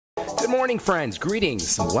morning, friends.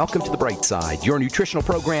 Greetings and welcome to The Bright Side, your nutritional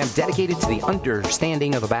program dedicated to the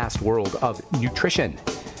understanding of the vast world of nutrition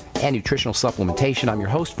and nutritional supplementation. I'm your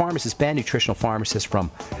host, Pharmacist Ben, nutritional pharmacist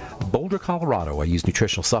from Boulder, Colorado. I use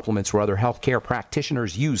nutritional supplements where other healthcare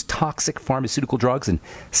practitioners use toxic pharmaceutical drugs and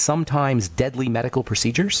sometimes deadly medical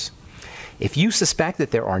procedures. If you suspect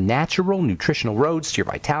that there are natural nutritional roads to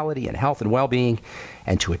your vitality and health and well-being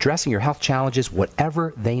and to addressing your health challenges,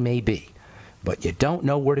 whatever they may be, but you don't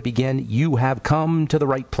know where to begin, you have come to the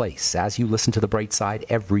right place. As you listen to The Bright Side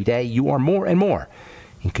every day, you are more and more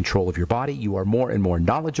in control of your body. You are more and more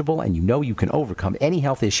knowledgeable, and you know you can overcome any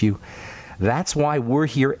health issue. That's why we're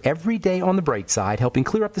here every day on The Bright Side, helping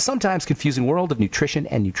clear up the sometimes confusing world of nutrition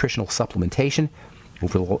and nutritional supplementation.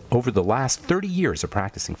 Over the last 30 years of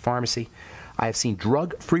practicing pharmacy, I have seen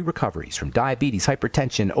drug-free recoveries from diabetes,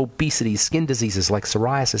 hypertension, obesity, skin diseases like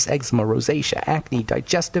psoriasis, eczema, rosacea, acne,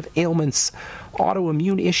 digestive ailments,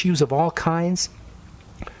 autoimmune issues of all kinds.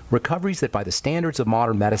 Recoveries that by the standards of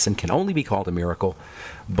modern medicine can only be called a miracle,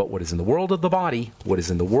 but what is in the world of the body, what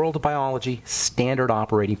is in the world of biology, standard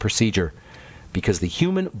operating procedure. Because the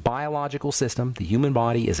human biological system, the human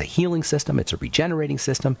body, is a healing system, it's a regenerating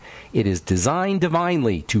system. It is designed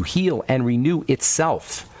divinely to heal and renew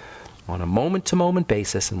itself on a moment-to-moment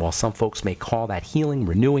basis, and while some folks may call that healing,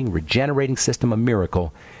 renewing, regenerating system a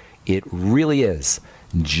miracle, it really is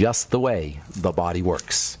just the way the body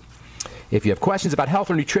works. If you have questions about health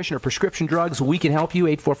or nutrition or prescription drugs, we can help you.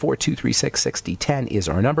 844-236-6010 is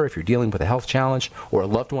our number. If you're dealing with a health challenge or a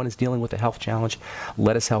loved one is dealing with a health challenge,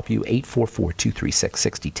 let us help you.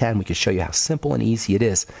 844-236-6010. We can show you how simple and easy it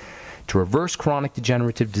is to reverse chronic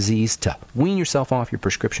degenerative disease, to wean yourself off your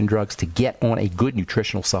prescription drugs, to get on a good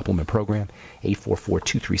nutritional supplement program.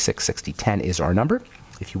 844-236-6010 is our number.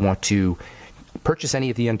 If you want to purchase any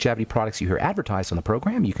of the longevity products you hear advertised on the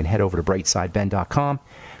program, you can head over to brightsideben.com,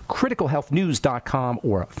 criticalhealthnews.com,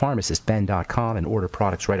 or pharmacistben.com and order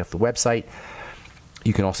products right off the website.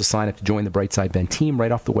 You can also sign up to join the Brightside Ben team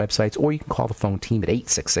right off the websites, or you can call the phone team at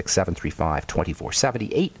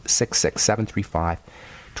 866-735-2470,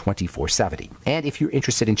 866-735-2470. And if you're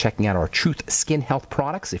interested in checking out our Truth Skin Health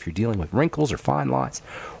products, if you're dealing with wrinkles or fine lines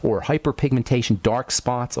or hyperpigmentation, dark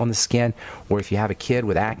spots on the skin, or if you have a kid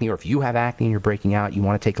with acne, or if you have acne and you're breaking out, you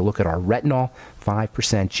want to take a look at our Retinol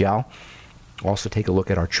 5% gel. Also take a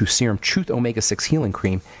look at our Truth Serum, Truth Omega-6 Healing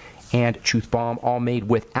Cream, and Truth Balm, all made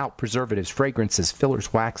without preservatives, fragrances,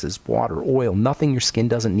 fillers, waxes, water, oil, nothing your skin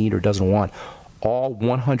doesn't need or doesn't want. All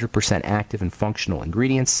 100% active and functional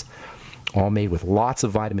ingredients, all made with lots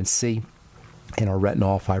of vitamin C. And our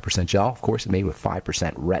Retinol 5% gel, of course, is made with 5%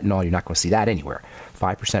 retinol. You're not going to see that anywhere.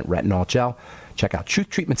 5% retinol gel. Check out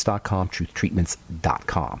truthtreatments.com,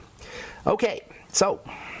 truthtreatments.com. Okay, so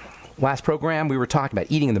last program we were talking about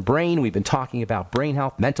eating in the brain. We've been talking about brain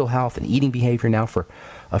health, mental health, and eating behavior now for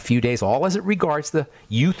a few days, all as it regards the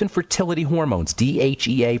youth and fertility hormones,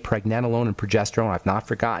 DHEA, pregnenolone, and progesterone. I've not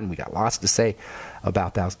forgotten. We got lots to say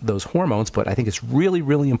about those hormones, but I think it's really,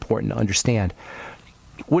 really important to understand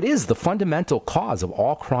what is the fundamental cause of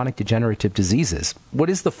all chronic degenerative diseases. What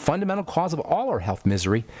is the fundamental cause of all our health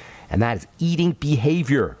misery? And that is eating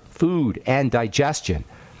behavior, food, and digestion,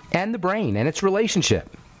 and the brain and its relationship.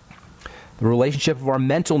 The relationship of our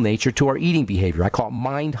mental nature to our eating behavior. I call it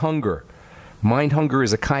mind hunger. Mind hunger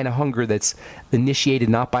is a kind of hunger that's initiated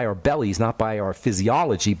not by our bellies, not by our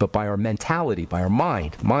physiology, but by our mentality, by our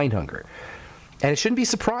mind hunger. And it shouldn't be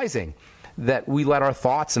surprising that we let our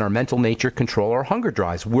thoughts and our mental nature control our hunger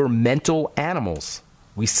drives. We're mental animals.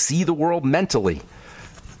 We see the world mentally,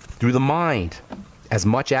 through the mind, as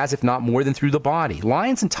much as, if not more than, through the body.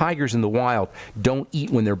 Lions and tigers in the wild don't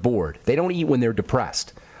eat when they're bored. They don't eat when they're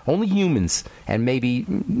depressed. Only humans and maybe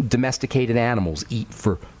domesticated animals eat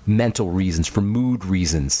for mental reasons, for mood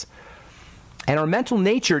reasons. And our mental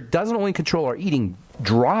nature doesn't only control our eating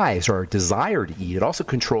drives or our desire to eat, it also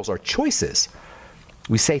controls our choices.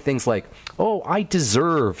 We say things like, oh, I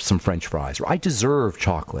deserve some French fries, or I deserve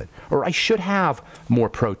chocolate, or I should have more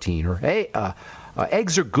protein, or hey,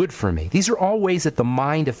 eggs are good for me. These are all ways that the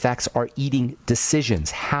mind affects our eating decisions,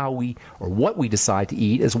 how we or what we decide to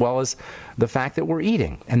eat, as well as the fact that we're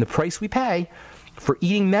eating. And the price we pay for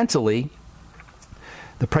eating mentally,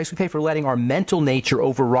 the price we pay for letting our mental nature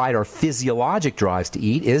override our physiologic drives to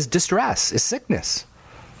eat, is distress, is sickness.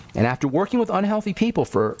 And after working with unhealthy people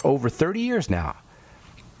for over 30 years now,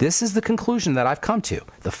 This is the conclusion that I've come to.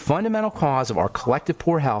 The fundamental cause of our collective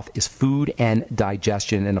poor health is food and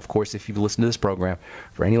digestion. And of course, if you've listened to this program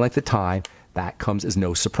for any length of time, that comes as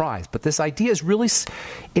no surprise. But this idea is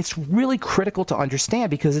it's really critical to understand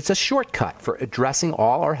because it's a shortcut for addressing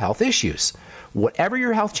all our health issues. Whatever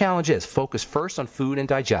your health challenge is, focus first on food and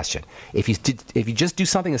digestion. If you just do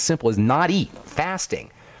something as simple as not eat, fasting,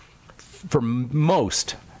 for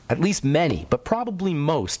most, at least many, but probably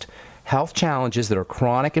most health challenges that are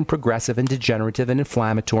chronic and progressive and degenerative and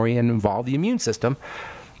inflammatory and involve the immune system,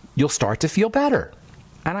 you'll start to feel better.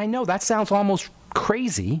 And I know that sounds almost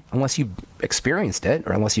crazy unless you've experienced it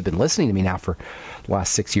or unless you've been listening to me now for the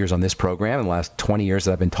last 6 years on this program and the last 20 years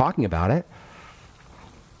that I've been talking about it.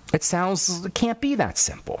 It can't be that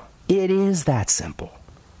simple. It is that simple.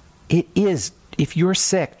 It is. If you're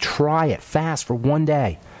sick, try it. Fast for 1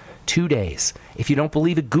 day, 2 days. If you don't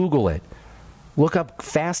believe it, Google it. Look up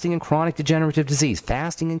fasting and chronic degenerative disease,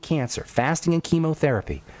 fasting and cancer, fasting and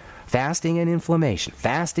chemotherapy, fasting and inflammation,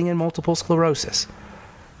 fasting and multiple sclerosis.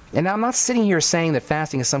 And I'm not sitting here saying that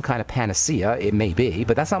fasting is some kind of panacea. It may be,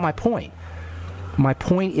 but that's not my point. My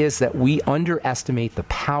point is that we underestimate the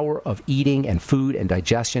power of eating and food and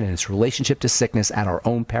digestion and its relationship to sickness at our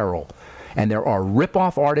own peril. And there are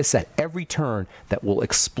rip-off artists at every turn that will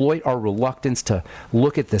exploit our reluctance to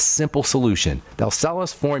look at this simple solution. They'll sell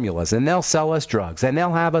us formulas, and they'll sell us drugs, and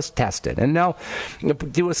they'll have us tested, and they'll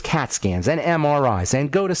do us CAT scans and MRIs, and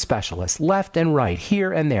go to specialists left and right,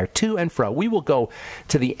 here and there, to and fro. We will go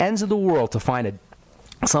to the ends of the world to find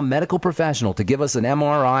some medical professional to give us an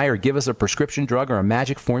MRI or give us a prescription drug or a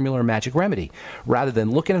magic formula or magic remedy, rather than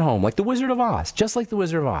looking at home like the Wizard of Oz, just like the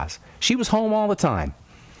Wizard of Oz. She was home all the time.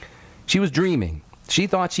 She was dreaming. She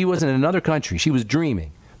thought she was in another country. She was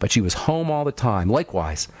dreaming, but she was home all the time.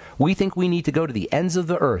 Likewise, we think we need to go to the ends of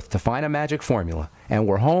the earth to find a magic formula, and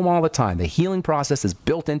we're home all the time. The healing process is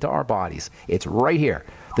built into our bodies. It's right here.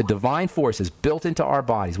 The divine force is built into our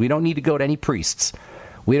bodies. We don't need to go to any priests.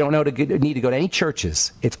 We don't need to go to any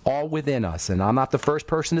churches. It's all within us, and I'm not the first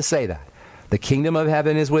person to say that. The kingdom of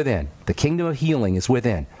heaven is within. The kingdom of healing is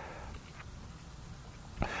within.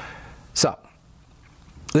 So,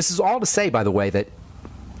 this is all to say, by the way, that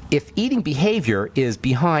if eating behavior is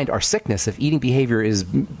behind our sickness, if eating behavior is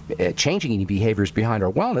changing eating behavior is behind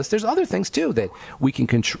our wellness, there's other things too that we can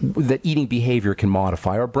that eating behavior can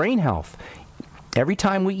modify. Our brain health. Every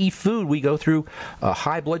time we eat food, we go through a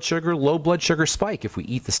high blood sugar, low blood sugar spike if we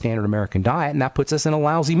eat the standard American diet, and that puts us in a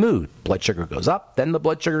lousy mood. Blood sugar goes up, then the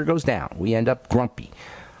blood sugar goes down. We end up grumpy,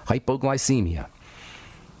 hypoglycemia.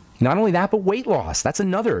 Not only that, but weight loss. That's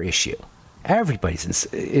another issue. Everybody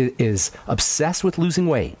is obsessed with losing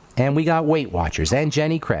weight. And we got Weight Watchers and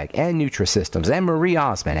Jenny Craig and Nutrisystems and Marie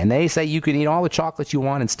Osmond. And they say you can eat all the chocolates you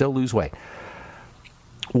want and still lose weight.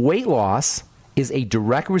 Weight loss is a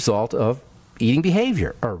direct result of eating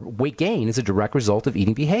behavior. Or weight gain is a direct result of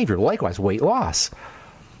eating behavior. Likewise, weight loss.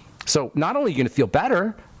 So not only are you going to feel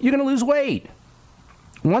better, you're going to lose weight.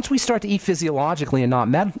 Once we start to eat physiologically and not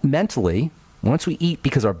mentally, once we eat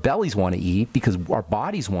because our bellies want to eat, because our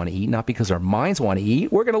bodies want to eat, not because our minds want to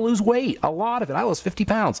eat, we're going to lose weight, a lot of it. I lost 50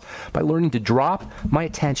 pounds by learning to drop my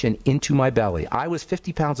attention into my belly. I was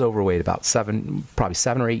 50 pounds overweight about probably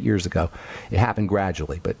 7 or 8 years ago. It happened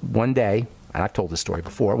gradually. But one day, and I've told this story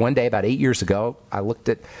before, one day about 8 years ago, I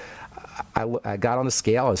got on the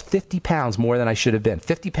scale. I was 50 pounds more than I should have been.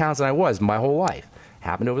 50 pounds than I was my whole life.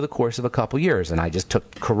 Happened over the course of a couple years. And I just took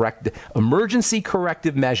emergency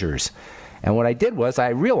corrective measures. And what I did was I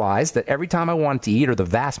realized that every time I wanted to eat, or the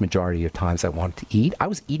vast majority of times I wanted to eat, I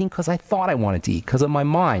was eating because I thought I wanted to eat, because of my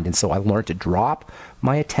mind. And so I learned to drop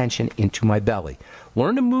my attention into my belly.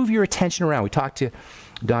 Learn to move your attention around. We talked to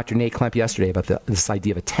Dr. Nate Klemp yesterday about this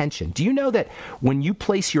idea of attention. Do you know that when you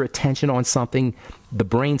place your attention on something, the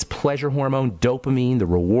brain's pleasure hormone, dopamine, the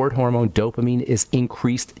reward hormone, dopamine, is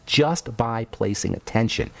increased just by placing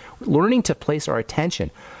attention? Learning to place our attention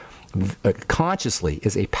consciously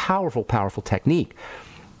is a powerful, powerful technique.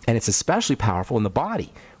 And it's especially powerful in the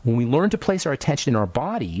body. When we learn to place our attention in our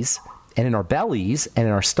bodies and in our bellies and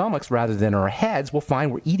in our stomachs rather than our heads, we'll find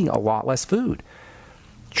we're eating a lot less food.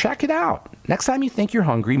 Check it out. Next time you think you're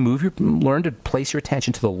hungry, learn to place your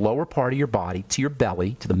attention to the lower part of your body, to your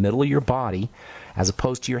belly, to the middle of your body, as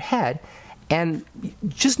opposed to your head. And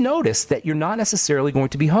just notice that you're not necessarily going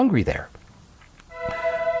to be hungry there.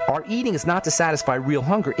 Our eating is not to satisfy real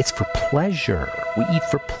hunger. It's for pleasure. We eat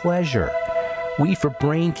for pleasure. We eat for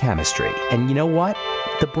brain chemistry. And you know what?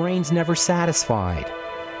 The brain's never satisfied.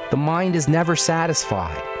 The mind is never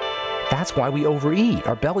satisfied. That's why we overeat.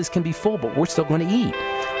 Our bellies can be full, but we're still going to eat.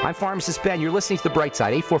 I'm Pharmacist Ben. You're listening to The Bright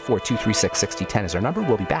Side. 844-236-6010 is our number.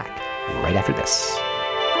 We'll be back right after this.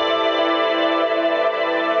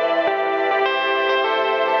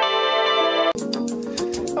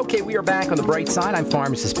 Okay, we are back on the bright side. I'm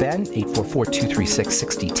Pharmacist Ben.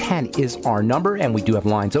 844-236-6010 is our number, and we do have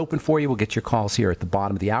lines open for you. We'll get your calls here at the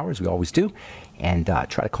bottom of the hour, as we always do, and try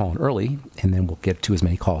to call in early, and then we'll get to as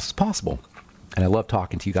many calls as possible. And I love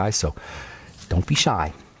talking to you guys, so don't be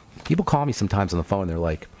shy. People call me sometimes on the phone. They're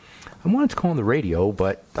like, I wanted to call on the radio,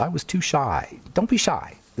 but I was too shy. Don't be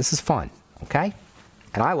shy. This is fun, okay?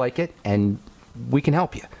 And I like it, and we can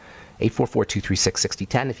help you.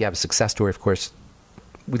 844-236-6010. If you have a success story, of course,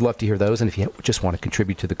 we'd love to hear those. And if you just want to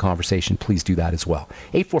contribute to the conversation, please do that as well.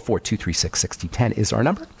 844-236-6010 is our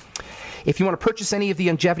number. If you want to purchase any of the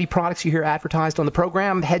longevity products you hear advertised on the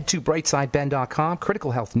program, head to brightsideben.com,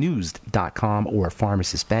 criticalhealthnews.com, or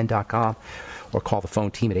pharmacistben.com, or call the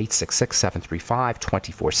phone team at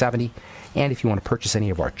 866-735-2470. And if you want to purchase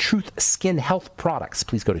any of our Truth Skin Health products,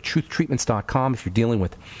 please go to truthtreatments.com. If you're dealing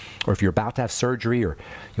with, or if you're about to have surgery, or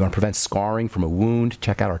you want to prevent scarring from a wound,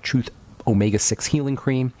 check out our Truth Omega-6 Healing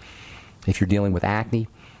Cream. If you're dealing with acne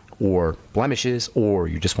or blemishes, or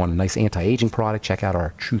you just want a nice anti-aging product, check out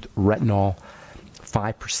our Truth Retinol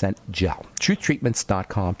 5% Gel.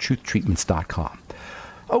 Truthtreatments.com, truthtreatments.com.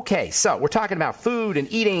 Okay, so we're talking about food and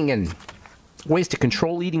eating and ways to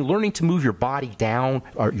control eating, learning to move your body down,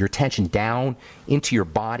 or your attention down into your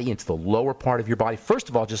body, into the lower part of your body. First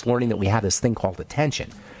of all, just learning that we have this thing called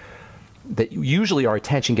attention, that usually our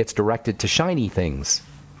attention gets directed to shiny things.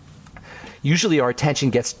 Usually our attention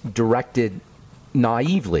gets directed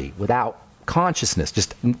naively, without consciousness,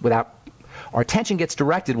 our attention gets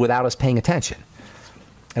directed without us paying attention.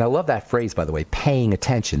 And I love that phrase, by the way, paying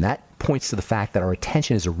attention. That points to the fact that our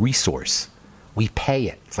attention is a resource. We pay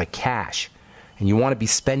it. It's like cash. And you want to be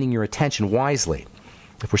spending your attention wisely.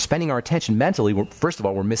 If we're spending our attention mentally, first of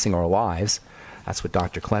all, we're missing our lives. That's what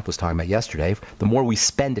Dr. Klemp was talking about yesterday. The more we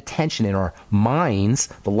spend attention in our minds,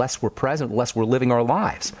 the less we're present, the less we're living our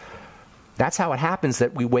lives. That's how it happens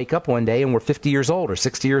that we wake up one day and we're 50 years old or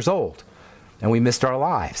 60 years old and we missed our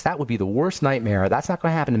lives. That would be the worst nightmare. That's not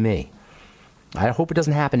going to happen to me. I hope it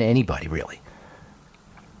doesn't happen to anybody, really.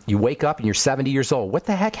 You wake up and you're 70 years old. What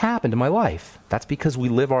the heck happened to my life? That's because we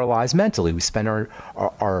live our lives mentally. We spend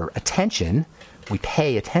our attention, we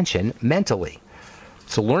pay attention mentally.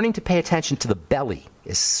 So learning to pay attention to the belly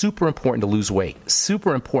is super important to lose weight.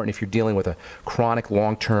 Super important if you're dealing with a chronic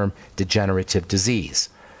long-term degenerative disease.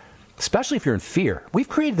 Especially if you're in fear. We've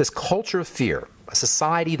created this culture of fear, a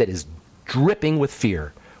society that is dripping with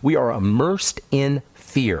fear. We are immersed in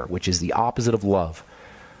fear, which is the opposite of love.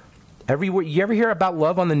 You ever hear about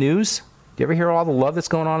love on the news? Do you ever hear all the love that's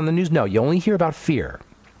going on in the news? No, you only hear about fear.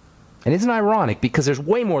 And isn't it ironic? Because there's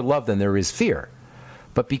way more love than there is fear.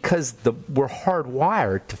 But because we're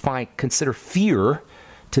hardwired to consider fear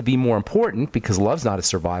to be more important, because love's not a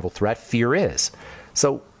survival threat, fear is.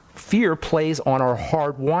 So fear plays on our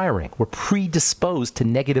hard wiring. We're predisposed to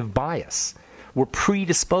negative bias. We're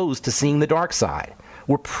predisposed to seeing the dark side.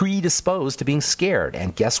 We're predisposed to being scared.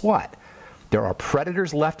 And guess what? There are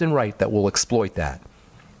predators left and right that will exploit that.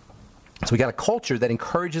 So we got a culture that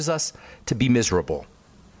encourages us to be miserable.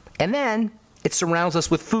 And then it surrounds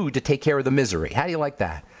us with food to take care of the misery. How do you like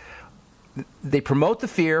that? They promote the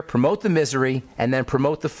fear, promote the misery, and then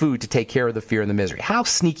promote the food to take care of the fear and the misery. How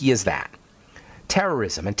sneaky is that?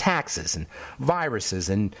 Terrorism and taxes and viruses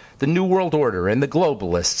and the New World Order and the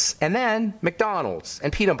globalists, and then McDonald's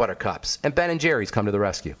and peanut butter cups and Ben & Jerry's come to the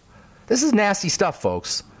rescue. This is nasty stuff,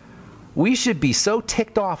 folks. We should be so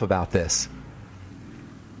ticked off about this.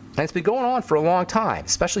 And it's been going on for a long time,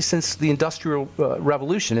 especially since the Industrial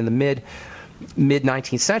Revolution in the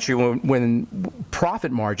mid-19th century, when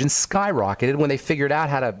profit margins skyrocketed when they figured out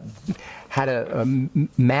how to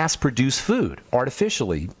mass-produce food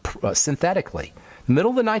artificially, synthetically. In the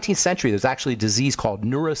middle of the 19th century, there's actually a disease called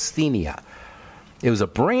neurasthenia. It was a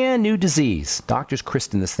brand new disease. Doctors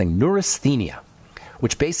christened this thing neurasthenia,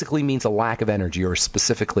 which basically means a lack of energy, or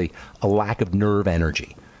specifically a lack of nerve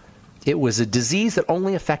energy. It was a disease that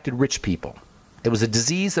only affected rich people. It was a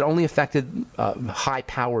disease that only affected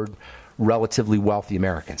high-powered, relatively wealthy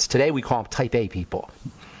Americans. Today we call them type A people.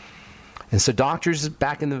 And so doctors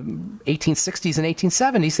back in the 1860s and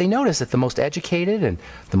 1870s, they noticed that the most educated and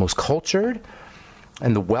the most cultured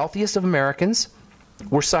and the wealthiest of Americans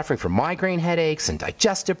were suffering from migraine headaches and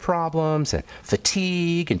digestive problems and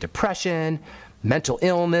fatigue and depression, mental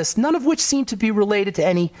illness, none of which seemed to be related to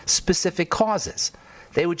any specific causes.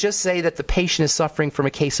 They would just say that the patient is suffering from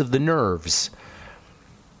a case of the nerves.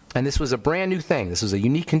 And this was a brand new thing. This was a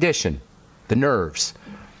unique condition, the nerves.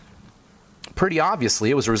 Pretty obviously,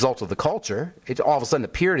 it was a result of the culture. It all of a sudden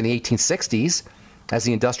appeared in the 1860s as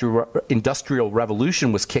the Industrial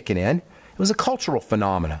Revolution was kicking in. It was a cultural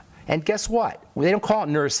phenomenon. And guess what? They don't call it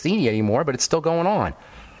neurasthenia anymore, but it's still going on.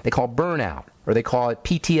 They call it burnout, or they call it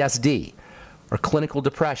PTSD, or clinical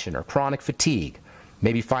depression, or chronic fatigue,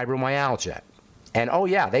 maybe fibromyalgia. And oh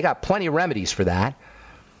yeah, they got plenty of remedies for that,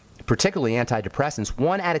 particularly antidepressants.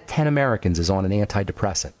 1 out of 10 Americans is on an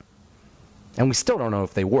antidepressant. And we still don't know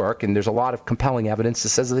if they work, and there's a lot of compelling evidence that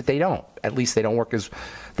says that they don't. At least they don't work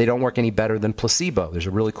any better than placebo. There's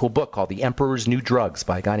a really cool book called The Emperor's New Drugs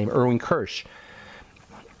by a guy named Erwin Kirsch.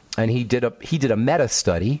 And he did a meta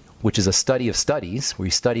study, which is a study of studies, where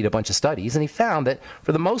he studied a bunch of studies, and he found that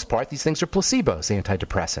for the most part these things are placebos,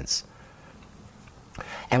 antidepressants.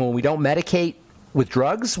 And when we don't medicate with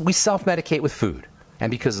drugs, we self-medicate with food.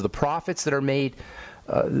 And because of the profits that are made,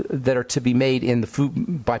 that are to be made in the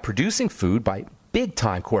food by producing food by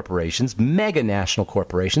big-time corporations, mega national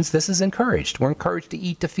corporations, this is encouraged. We're encouraged to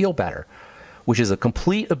eat to feel better, which is a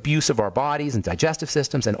complete abuse of our bodies and digestive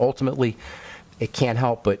systems, and ultimately it can't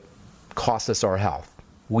help but cost us our health.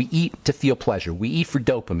 We eat to feel pleasure. We eat for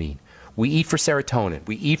dopamine. We eat for serotonin.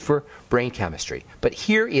 We eat for brain chemistry. But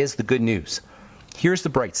here is the good news. Here's the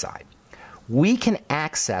bright side. We can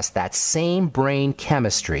access that same brain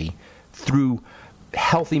chemistry through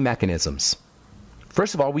healthy mechanisms.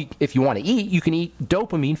 First of all, if you want to eat, you can eat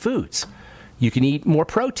dopamine foods. You can eat more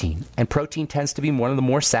protein, and protein tends to be one of the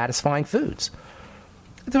more satisfying foods.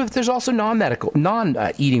 There's also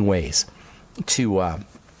non-eating ways to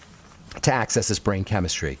access this brain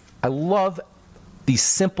chemistry. I love these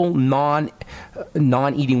simple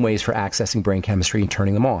non-eating ways for accessing brain chemistry and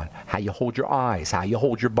turning them on. How you hold your eyes, how you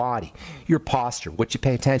hold your body, your posture, what you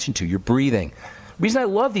pay attention to, your breathing. The reason I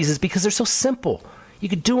love these is because they're so simple. You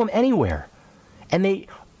could do them anywhere. And they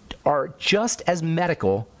are just as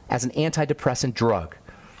medical as an antidepressant drug.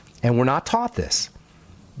 And we're not taught this.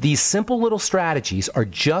 These simple little strategies are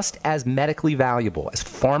just as medically valuable, as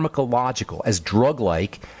pharmacological, as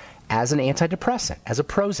drug-like as an antidepressant, as a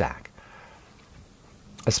Prozac.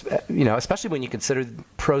 Especially when you consider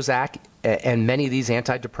Prozac and many of these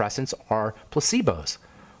antidepressants are placebos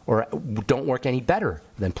or don't work any better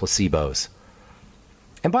than placebos.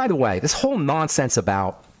 And by the way, this whole nonsense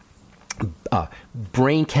about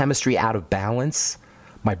brain chemistry out of balance,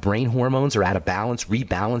 my brain hormones are out of balance,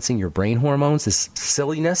 rebalancing your brain hormones, this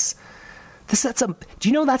silliness, do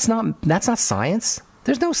you know that's not science?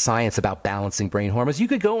 There's no science about balancing brain hormones. You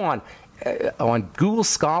could go on Google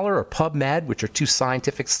Scholar or PubMed, which are two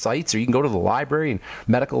scientific sites, or you can go to the library and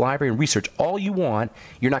medical library and research all you want.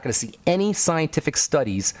 You're not going to see any scientific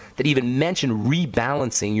studies that even mention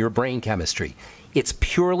rebalancing your brain chemistry. It's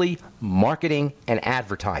purely marketing and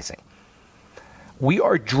advertising. We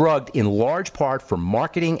are drugged in large part from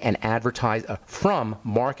marketing and advertising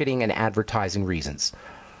reasons.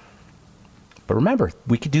 But remember,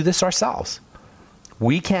 we could do this ourselves.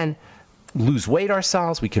 We can lose weight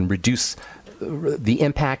ourselves. We can reduce the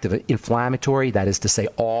impact of inflammatory, that is to say,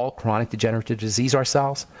 all chronic degenerative disease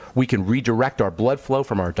ourselves. We can redirect our blood flow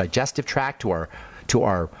from our digestive tract to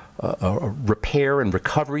our repair and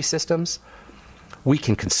recovery systems. We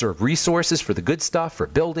can conserve resources for the good stuff, for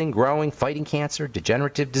building, growing, fighting cancer,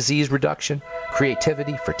 degenerative disease reduction,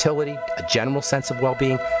 creativity, fertility, a general sense of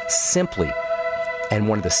well-being, simply. And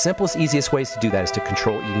one of the simplest, easiest ways to do that is to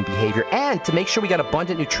control eating behavior and to make sure we got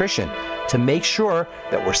abundant nutrition, to make sure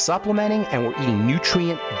that we're supplementing and we're eating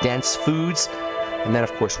nutrient-dense foods, and then,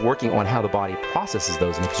 of course, working on how the body processes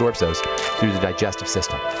those and absorbs those through the digestive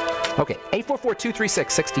system. Okay,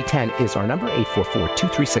 844-236-6010 is our number,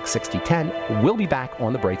 844-236-6010. We'll be back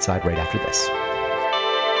on the bright side right after this.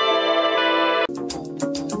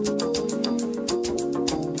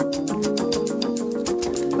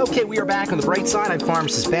 Okay, we are back on the bright side. I'm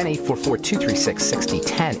Pharmacist Ben.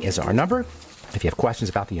 844-236-6010 is our number. If you have questions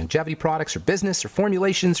about the longevity products or business or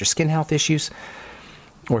formulations or skin health issues,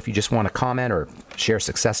 or if you just want to comment or share a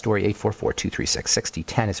success story,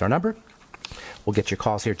 844-236-6010 is our number. We'll get your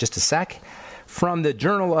calls here in just a sec. From the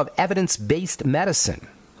Journal of Evidence-Based Medicine,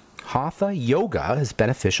 Hatha Yoga is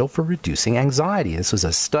beneficial for reducing anxiety. This was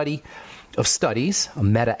a study of studies, a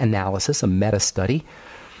meta-analysis, a meta-study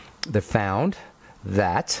that found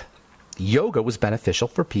that yoga was beneficial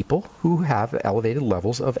for people who have elevated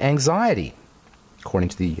levels of anxiety. According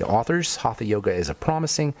to the authors, Hatha Yoga is a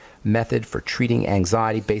promising method for treating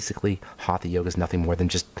anxiety. Basically, Hatha Yoga is nothing more than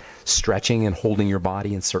just stretching and holding your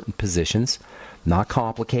body in certain positions. Not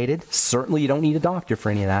complicated. Certainly, you don't need a doctor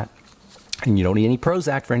for any of that. And you don't need any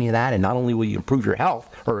Prozac for any of that. And not only will you improve your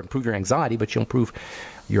health or improve your anxiety, but you'll improve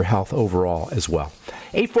your health overall as well.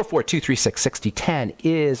 844-236-6010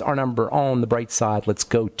 is our number on the bright side. Let's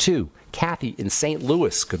go to Kathy in St.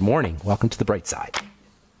 Louis. Good morning. Welcome to the bright side.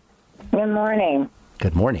 Good morning.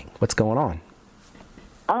 Good morning. What's going on?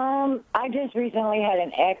 I just recently had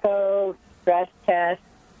an echo, stress test,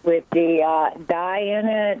 with the dye in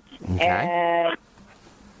it, Okay. and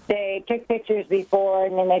they took pictures before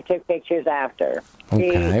and then they took pictures after.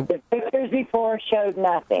 Okay. The pictures before showed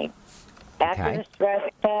nothing. After Okay. the stress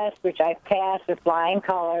test, which I passed with flying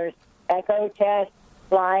colors, echo test,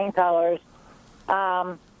 flying colors,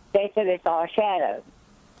 they said they saw a shadow.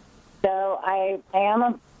 So I am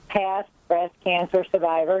a past breast cancer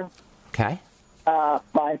survivor. Okay. Well,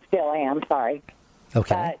 I still am, sorry.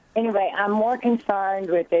 Okay. Anyway, I'm more concerned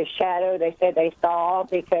with this shadow they said they saw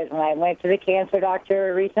because when I went to the cancer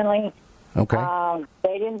doctor recently, Okay.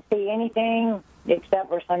 they didn't see anything except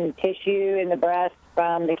for some tissue in the breast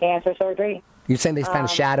from the cancer surgery. You're saying they found a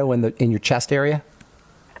shadow in your chest area?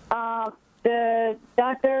 The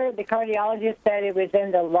doctor, the cardiologist, said it was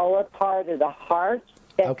in the lower part of the heart.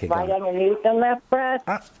 That's Okay, right got it. underneath the left breast.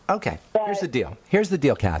 Okay. But- Here's the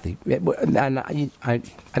deal, Kathy. And I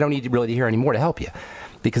don't need really to hear any more to help you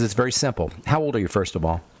because it's very simple. How old are you, first of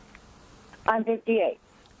all? I'm 58.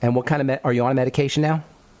 And what kind of are you on medication now?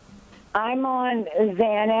 I'm on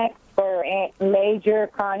Xanax for major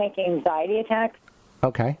chronic anxiety attacks.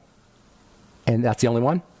 Okay. And that's the only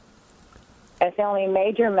one? That's the only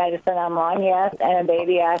major medicine I'm on, yes, and a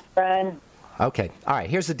baby aspirin. Okay. All right.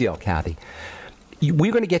 Here's the deal, Kathy.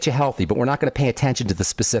 We're going to get you healthy, but we're not going to pay attention to the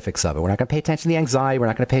specifics of it. We're not going to pay attention to the anxiety. We're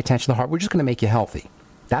not going to pay attention to the heart. We're just going to make you healthy.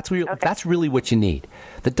 That's really what you need.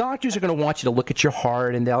 The doctors are going to want you to look at your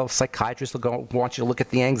heart, and the psychiatrists will want you to look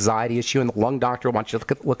at the anxiety issue, and the lung doctor will want you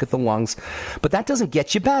to look at the lungs. But that doesn't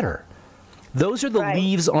get you better. Those are the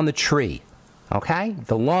leaves on the tree, okay?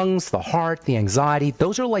 The lungs, the heart, the anxiety,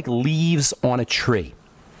 those are like leaves on a tree.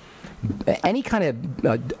 Any kind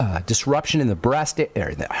of disruption in the breast or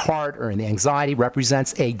in the heart or in the anxiety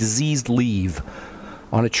represents a diseased leaf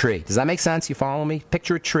on a tree. Does that make sense? You follow me?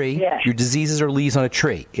 Picture a tree. Yes. Your diseases are leaves on a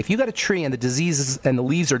tree. If you got a tree and the diseases and the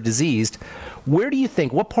leaves are diseased, where do you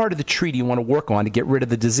think, what part of the tree do you want to work on to get rid of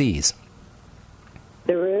the disease?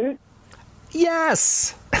 The root?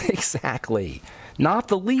 Yes, exactly. Not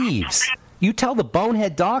the leaves. You tell the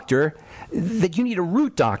bonehead doctor that you need a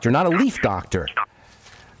root doctor, not a leaf doctor.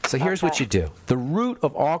 So here's what you do. The root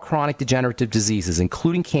of all chronic degenerative diseases,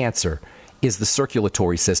 including cancer, is the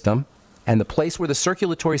circulatory system. And the place where the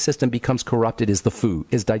circulatory system becomes corrupted is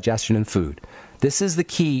digestion and food. This is the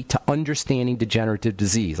key to understanding degenerative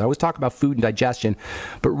disease. I always talk about food and digestion,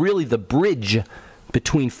 but really the bridge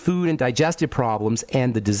between food and digestive problems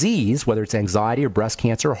and the disease, whether it's anxiety or breast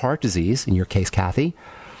cancer or heart disease, in your case, Kathy,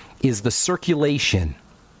 is the circulation.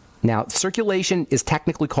 Now, circulation is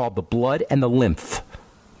technically called the blood and the lymph.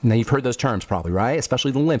 Now, you've heard those terms probably, right?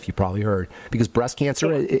 Especially the lymph, you probably heard, because breast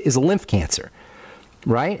cancer is a lymph cancer,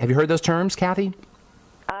 right? Have you heard those terms, Kathy?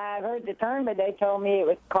 I've heard the term, but they told me it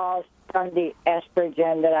was caused from the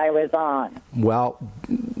estrogen that I was on. Well,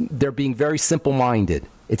 they're being very simple-minded.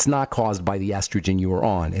 It's not caused by the estrogen you were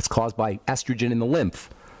on. It's caused by estrogen in the lymph.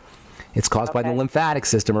 It's caused by the lymphatic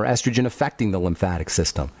system or estrogen affecting the lymphatic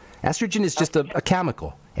system. Estrogen is just a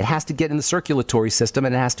chemical. It has to get in the circulatory system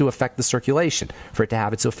and it has to affect the circulation for it to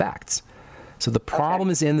have its effects. So the problem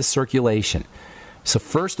is in the circulation. So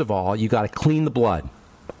first of all, you got to clean the blood.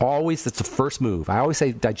 Always, that's the first move. I always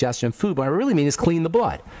say digestion and food, but what I really mean is clean the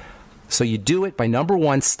blood. So you do it by, number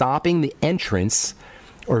one, stopping the entrance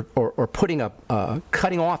or putting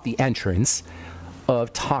cutting off the entrance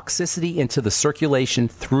of toxicity into the circulation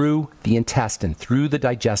through the intestine, through the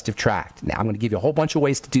digestive tract. Now, I'm going to give you a whole bunch of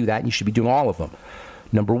ways to do that, and you should be doing all of them.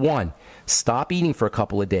 Number one, stop eating for a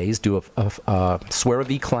couple of days. Do a Suero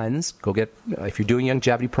V cleanse. Go get, if you're doing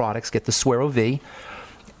longevity products, get the Suero V,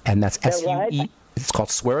 and that's S-U-E. It's called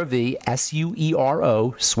Suero V,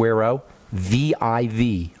 S-U-E-R-O, Suero,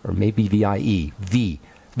 V-I-V, or maybe V-I-E,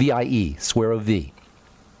 V-I-E, Suero V.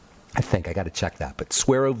 I think I got to check that, but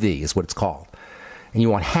Suero V is what it's called. And you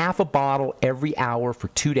want half a bottle every hour for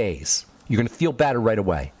 2 days. You're going to feel better right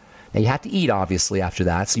away. Now, you have to eat, obviously, after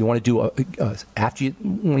that. So you want to do,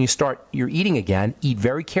 when you start your eating again, eat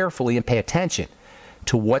very carefully and pay attention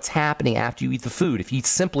to what's happening after you eat the food. If you eat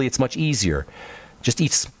simply, it's much easier. Just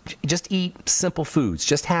eat simple foods.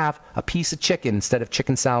 Just have a piece of chicken instead of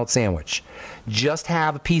chicken salad sandwich. Just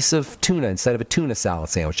have a piece of tuna instead of a tuna salad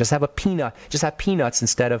sandwich. Just have peanuts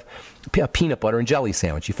instead of a peanut butter and jelly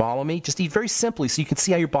sandwich. You follow me? Just eat very simply so you can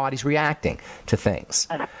see how your body's reacting to things.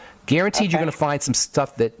 Guaranteed you're going to find some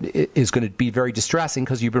stuff that is going to be very distressing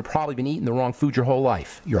because you've probably been eating the wrong food your whole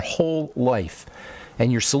life.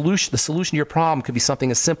 And the solution to your problem could be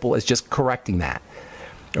something as simple as just correcting that,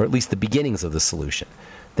 or at least the beginnings of the solution.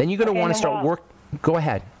 Then you're going to want to start work. Go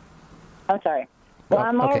ahead. I'm sorry.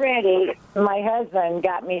 Well, my husband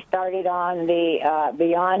got me started on the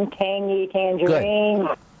Beyond Tangy Tangerine.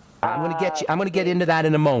 I'm going to get into that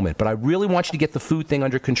in a moment, but I really want you to get the food thing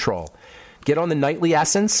under control. Get on the nightly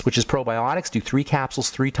essence, which is probiotics. Do 3 capsules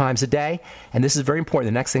 3 times a day. And this is very important.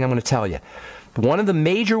 The next thing I'm going to tell you. One of the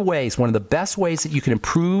major ways, one of the best ways that you can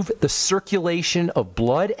improve the circulation of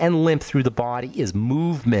blood and lymph through the body is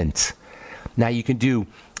movement. Now, you can do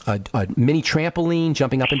a mini trampoline,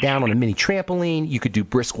 jumping up and down on a mini trampoline. You could do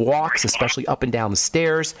brisk walks, especially up and down the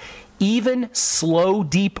stairs. Even slow,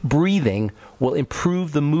 deep breathing will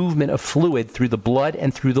improve the movement of fluid through the blood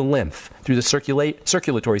and through the lymph, through the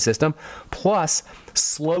circulatory system. Plus,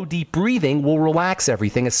 slow, deep breathing will relax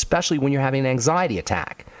everything, especially when you're having an anxiety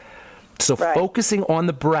attack. So focusing on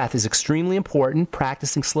the breath is extremely important.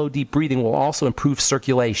 Practicing slow, deep breathing will also improve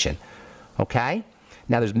circulation. Okay?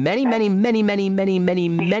 Now, there's many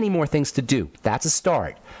more things to do. That's a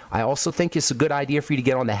start. I also think it's a good idea for you to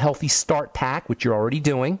get on the Healthy Start Pack, which you're already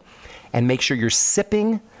doing, and make sure you're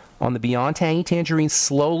sipping on the Beyond Tangy Tangerine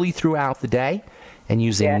slowly throughout the day and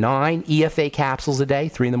using 9 EFA capsules a day,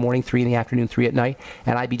 3 in the morning, 3 in the afternoon, 3 at night,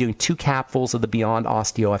 and I'd be doing 2 capsules of the Beyond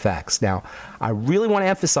OsteoFX. Now, I really want to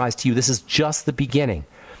emphasize to you, this is just the beginning.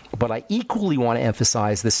 But I equally want to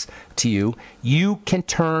emphasize this to you. You can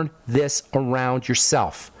turn this around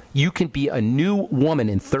yourself. You can be a new woman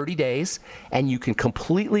in 30 days, and you can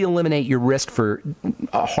completely eliminate your risk for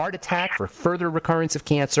a heart attack, for further recurrence of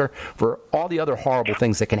cancer, for all the other horrible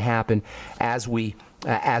things that can happen as we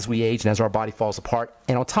age and as our body falls apart.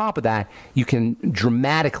 And on top of that, you can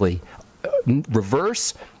dramatically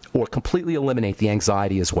reverse or completely eliminate the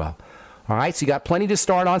anxiety as well. All right, so you got plenty to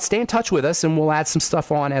start on. Stay in touch with us, and we'll add some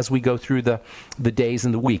stuff on as we go through the days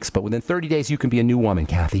and the weeks. But within 30 days, you can be a new woman,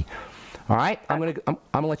 Kathy. All right, I'm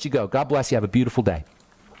gonna let you go. God bless you. Have a beautiful day.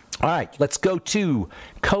 All right, let's go to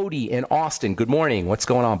Cody in Austin. Good morning. What's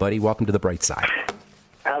going on, buddy? Welcome to the bright side.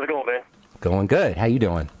 How's it going, man? Going good. How you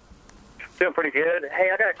doing? Doing pretty good.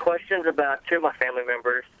 Hey, I got questions about 2 of my family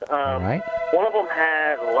members. All right. One of them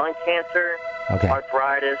had lung cancer,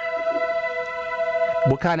 arthritis.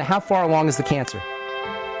 How far along is the cancer?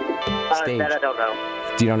 Stage? That I don't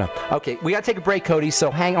know. You don't know. Okay, we got to take a break, Cody, so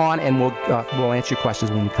hang on, and we'll answer your questions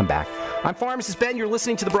when we come back. I'm Pharmacist Ben. You're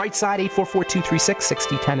listening to The Bright Side.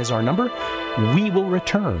 844-236-6010 is our number. We will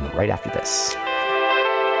return right after this.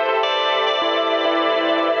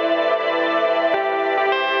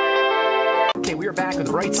 Okay, we are back on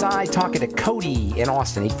The Bright Side, talking to Cody in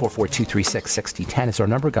Austin. 844-236-6010 is our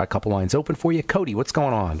number. Got a couple lines open for you. Cody, what's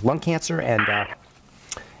going on? Lung cancer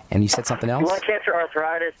and you said something else? Lung cancer,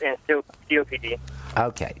 arthritis, and COPD.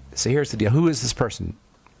 Okay, so here's the deal. Who is this person?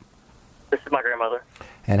 This is my grandmother.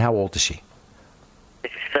 And how old is she?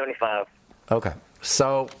 She's 75. Okay,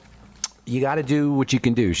 so you got to do what you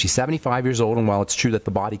can do. She's 75 years old, and while it's true that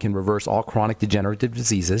the body can reverse all chronic degenerative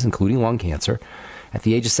diseases, including lung cancer, at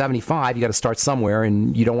the age of 75, you got to start somewhere,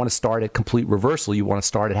 and you don't want to start at complete reversal. You want to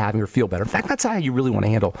start at having her feel better. In fact, that's how you really want to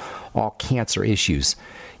handle all cancer issues.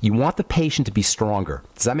 You want the patient to be stronger.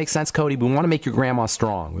 Does that make sense, Cody? We want to make your grandma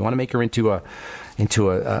strong. We want to make her into a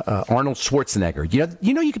Arnold Schwarzenegger.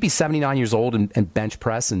 You know, you could be 79 years old and bench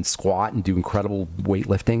press and squat and do incredible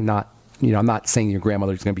weightlifting. I'm not saying your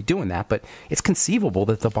grandmother's going to be doing that, but it's conceivable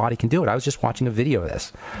that the body can do it. I was just watching a video of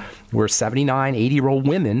this where 79, 80-year-old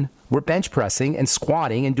women were bench pressing and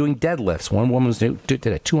squatting and doing deadlifts. One woman did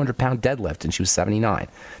a 200-pound deadlift, and she was 79.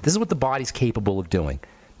 This is what the body's capable of doing.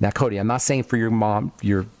 Now, Cody, I'm not saying for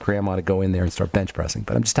your grandma to go in there and start bench pressing,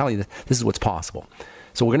 but I'm just telling you this is what's possible.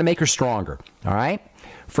 So we're going to make her stronger, all right?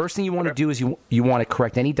 First thing you want to do is you want to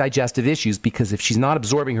correct any digestive issues, because if she's not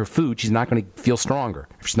absorbing her food, she's not going to feel stronger.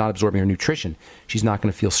 If she's not absorbing her nutrition, she's not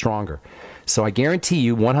going to feel stronger. So I guarantee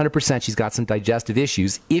you 100% she's got some digestive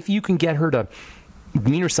issues. If you can get her to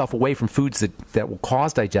wean herself away from foods that will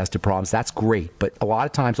cause digestive problems, that's great. But a lot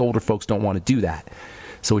of times older folks don't want to do that.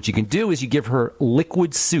 So what you can do is you give her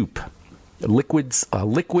liquid soup. Liquids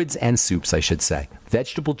and soups, I should say.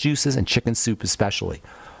 Vegetable juices and chicken soup especially.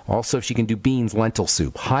 Also, if she can do beans, lentil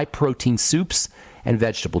soup. High-protein soups and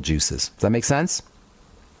vegetable juices. Does that make sense?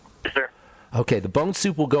 Yes, sir. Okay, the bone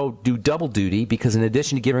soup will go do double duty, because in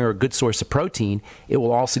addition to giving her a good source of protein, it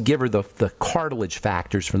will also give her the cartilage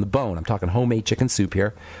factors from the bone. I'm talking homemade chicken soup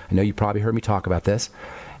here. I know you probably heard me talk about this.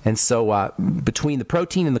 And so between the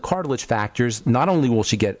protein and the cartilage factors, not only will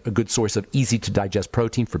she get a good source of easy-to-digest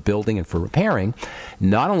protein for building and for repairing,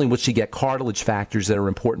 not only will she get cartilage factors that are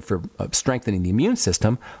important for strengthening the immune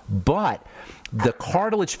system, but the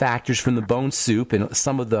cartilage factors from the bone soup and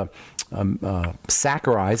some of the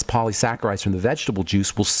saccharides, polysaccharides from the vegetable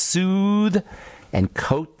juice will soothe and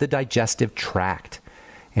coat the digestive tract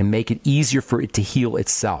and make it easier for it to heal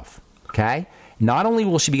itself, okay? not only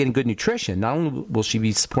will she be getting good nutrition, not only will she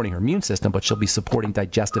be supporting her immune system, but she'll be supporting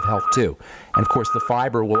digestive health too. And of course, the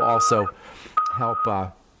fiber will also help.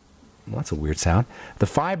 Well, that's a weird sound. The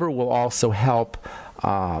fiber will also help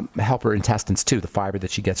her intestines too. The fiber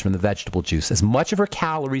that she gets from the vegetable juice. As much of her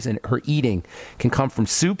calories and her eating can come from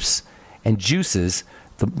soups and juices,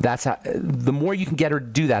 the more you can get her to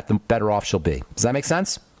do that, the better off she'll be. Does that make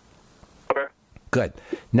sense? Okay. Good.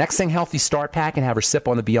 Next thing, Healthy Start Pack, and have her sip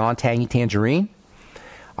on the Beyond Tangy Tangerine.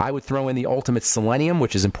 I would throw in the Ultimate Selenium,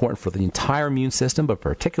 which is important for the entire immune system, but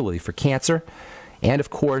particularly for cancer. And,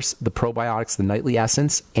 of course, the probiotics, the Nightly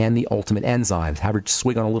Essence, and the Ultimate Enzymes. Have her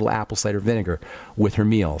swig on a little apple cider vinegar with her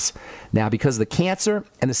meals. Now, because the cancer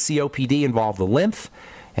and the COPD involve the lymph,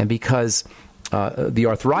 and because the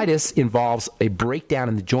arthritis involves a breakdown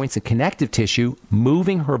in the joints and connective tissue,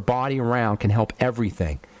 moving her body around can help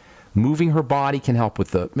everything. Moving her body can help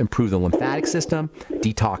with improve the lymphatic system,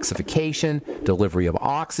 detoxification, delivery of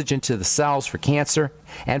oxygen to the cells for cancer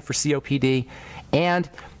and for COPD, and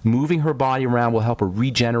moving her body around will help her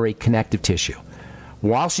regenerate connective tissue.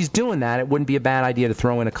 While she's doing that, it wouldn't be a bad idea to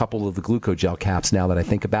throw in a couple of the glucogel caps now that I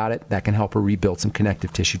think about it. That can help her rebuild some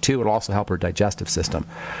connective tissue too. It'll also help her digestive system.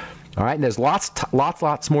 All right, and there's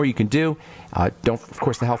lots more you can do. Of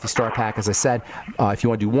course, the Healthy Start Pack, as I said. If you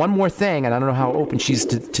want to do one more thing, and I don't know how open she's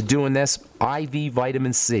to doing this, IV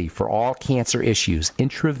vitamin C for all cancer issues,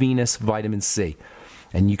 intravenous vitamin C.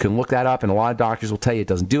 And you can look that up, and a lot of doctors will tell you it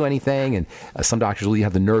doesn't do anything, and some doctors will even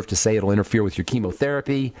have the nerve to say it'll interfere with your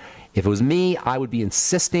chemotherapy. If it was me, I would be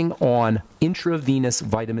insisting on intravenous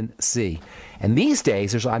vitamin C. And these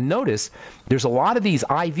days, I've noticed there's a lot of these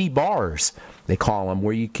IV bars, they call them,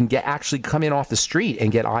 where you can actually come in off the street and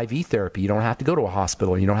get IV therapy. You don't have to go to a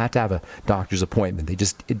hospital. You don't have to have a doctor's appointment. They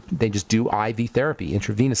just do IV therapy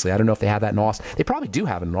intravenously. I don't know if they have that in Austin. They probably do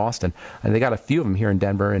have it in Austin, and they got a few of them here in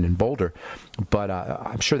Denver and in Boulder. But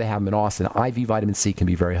I'm sure they have them in Austin. IV vitamin C can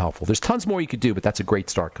be very helpful. There's tons more you could do, but that's a great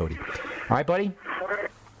start, Cody. All right, buddy?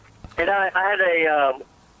 And I had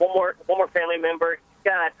one more family member.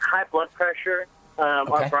 He's got high blood pressure,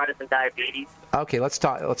 arthritis, and diabetes. Okay, let's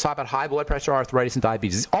talk about high blood pressure, arthritis, and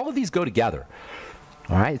diabetes. All of these go together.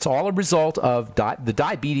 All right, it's all a result of the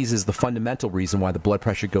diabetes is the fundamental reason why the blood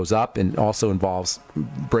pressure goes up, and also involves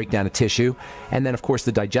breakdown of tissue. And then, of course,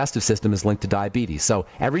 the digestive system is linked to diabetes. So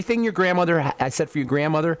everything your grandmother, I said for your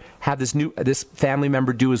grandmother, have this family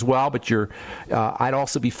member do as well. But I'd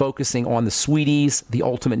also be focusing on the sweeties, the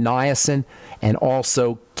Ultimate Niacin, and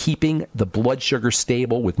also keeping the blood sugar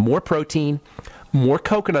stable with more protein, more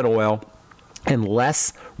coconut oil, and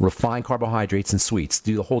less refined carbohydrates and sweets.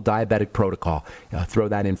 Do the whole diabetic protocol. Throw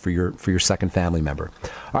that in for your second family member.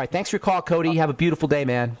 All right, thanks for your call, Cody. Have a beautiful day,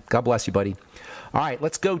 man. God bless you, buddy. All right,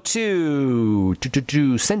 let's go to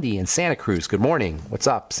Cindy in Santa Cruz. Good morning. What's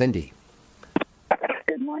up, Cindy?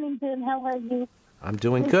 Good morning, Ben. How are you? I'm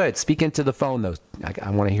doing good. Speak into the phone, though.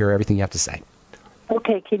 I want to hear everything you have to say.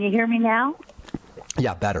 Okay, can you hear me now?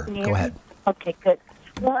 Yeah, better. Go ahead. Okay, good.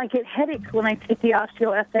 Well, I get headaches when I take the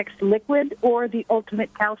OsteoFX liquid or the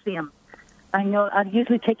Ultimate Calcium. I know I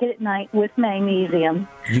usually take it at night with magnesium.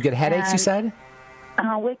 You get headaches, you said?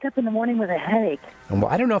 I'll wake up in the morning with a headache. Well,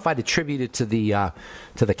 I don't know if I'd attribute it to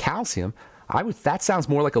the calcium. That sounds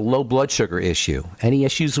more like a low blood sugar issue. Any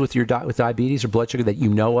issues with with diabetes or blood sugar that you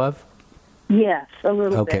know of? Yes, a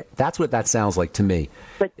little bit. Okay, that's what that sounds like to me.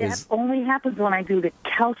 But that only happens when I do the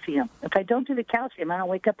calcium. If I don't do the calcium, I don't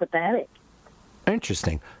wake up with a headache.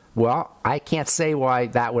 Interesting. Well, I can't say why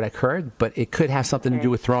that would occur, but it could have something to do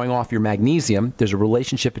with throwing off your magnesium. There's a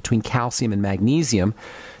relationship between calcium and magnesium.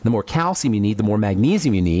 The more calcium you need, the more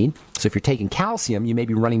magnesium you need. So if you're taking calcium, you may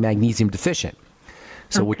be running magnesium deficient.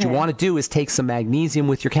 So what you want to do is take some magnesium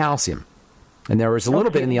with your calcium. And there is a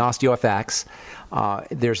little bit in the OsteoFX.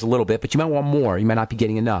 There's a little bit, but you might want more. You might not be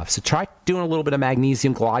getting enough. So try doing a little bit of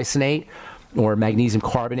magnesium glycinate or magnesium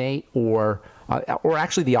carbonate or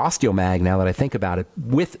actually the OsteoMag, now that I think about it,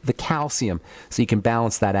 with the calcium, so you can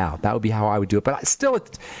balance that out. That would be how I would do it.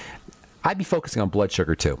 But I'd be focusing on blood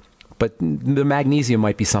sugar too. But the magnesium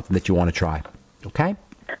might be something that you want to try. Okay?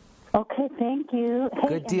 Okay, thank you. Hey,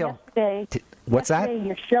 good deal. What's that?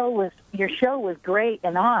 Your show was great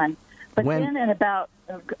and on, but then at about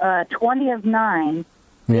 20 of 9,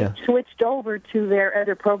 it switched over to their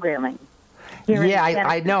other programming. Yeah,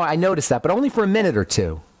 I know. I noticed that, but only for a minute or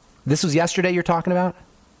two. This was yesterday you're talking about?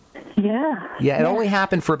 Yeah. Yeah, it only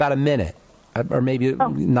happened for about a minute, or maybe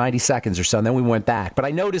 90 seconds or so, and then we went back. But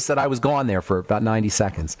I noticed that I was gone there for about 90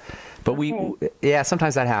 seconds. But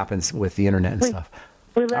sometimes that happens with the internet and stuff.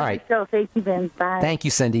 We love your show. Thank you, Ben. Bye. Thank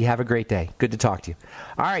you, Cindy. Have a great day. Good to talk to you.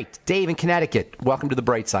 All right, Dave in Connecticut. Welcome to the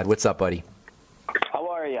Bright Side. What's up, buddy? How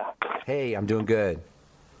are you? Hey, I'm doing good.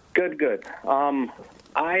 Good.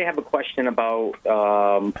 I have a question about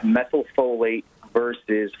methylfolate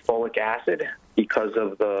versus folic acid because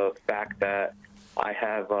of the fact that I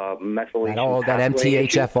have methylation. That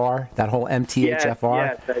MTHFR, that whole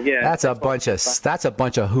MTHFR. Yes, That's a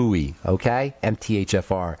bunch of hooey. Okay,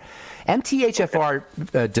 MTHFR.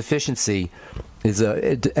 MTHFR deficiency is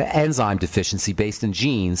an enzyme deficiency based in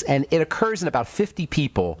genes, and it occurs in about 50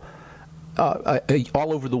 people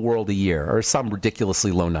all over the world a year, or some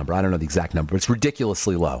ridiculously low number. I don't know the exact number, but it's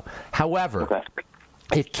ridiculously low. However,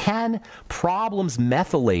 it can problems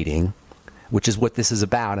methylating, which is what this is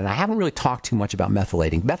about. And I haven't really talked too much about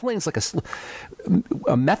methylating. Methylating is like a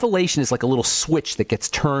methylation is like a little switch that gets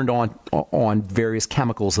turned on various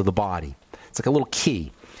chemicals of the body. It's like a little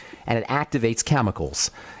key, and it activates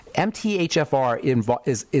chemicals.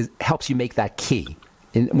 MTHFR helps you make that key.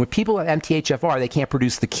 And when people have MTHFR, they can't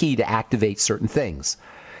produce the key to activate certain things.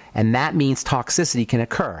 And that means toxicity can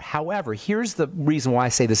occur. However, here's the reason why I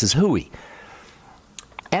say this is hooey.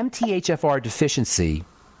 MTHFR deficiency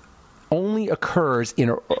only occurs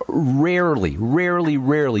in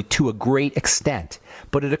rarely to a great extent.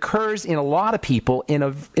 But it occurs in a lot of people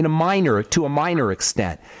to a minor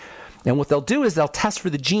extent. And what they'll do is they'll test for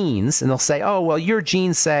the genes, and they'll say, oh, well, your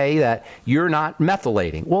genes say that you're not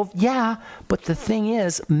methylating. Well, yeah, but the thing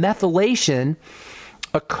is, methylation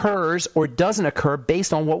occurs or doesn't occur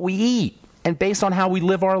based on what we eat and based on how we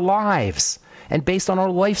live our lives and based on our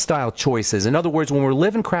lifestyle choices. In other words, when we're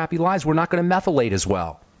living crappy lives, we're not going to methylate as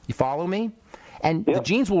well. You follow me? And the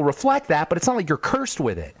genes will reflect that, but it's not like you're cursed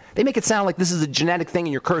with it. They make it sound like this is a genetic thing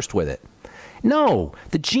and you're cursed with it. No,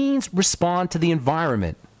 the genes respond to the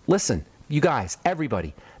environment. Listen, you guys,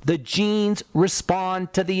 everybody, the genes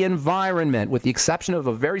respond to the environment, with the exception of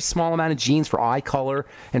a very small amount of genes for eye color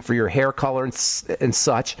and for your hair color and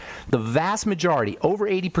such. The vast majority, over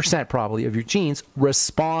 80% probably, of your genes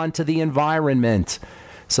respond to the environment.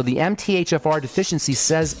 So the MTHFR deficiency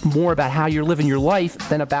says more about how you're living your life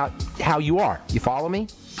than about how you are. You follow me?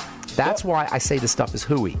 That's why I say this stuff is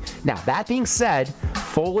hooey. Now, that being said,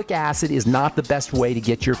 folic acid is not the best way to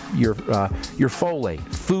get your folate.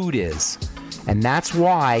 Food is. And that's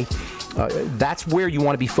why, that's where you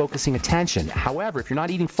want to be focusing attention. However, if you're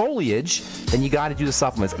not eating foliage, then you got to do the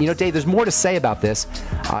supplements. You know, Dave, there's more to say about this.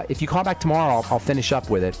 If you call back tomorrow, I'll finish up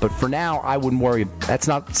with it. But for now, I wouldn't worry. That's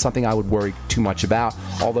not something I would worry too much about.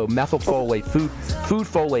 Although methylfolate, food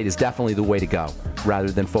folate is definitely the way to go,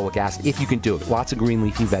 rather than folic acid, if you can do it. Lots of green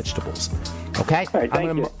leafy vegetables. Okay? Right, I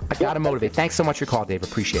got to motivate. Thanks so much for your call, Dave.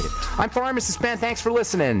 Appreciate it. I'm Pharmacist Ben. Thanks for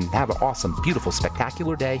listening. Have an awesome, beautiful,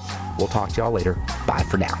 spectacular day. We'll talk to y'all later. Bye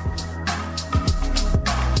for now.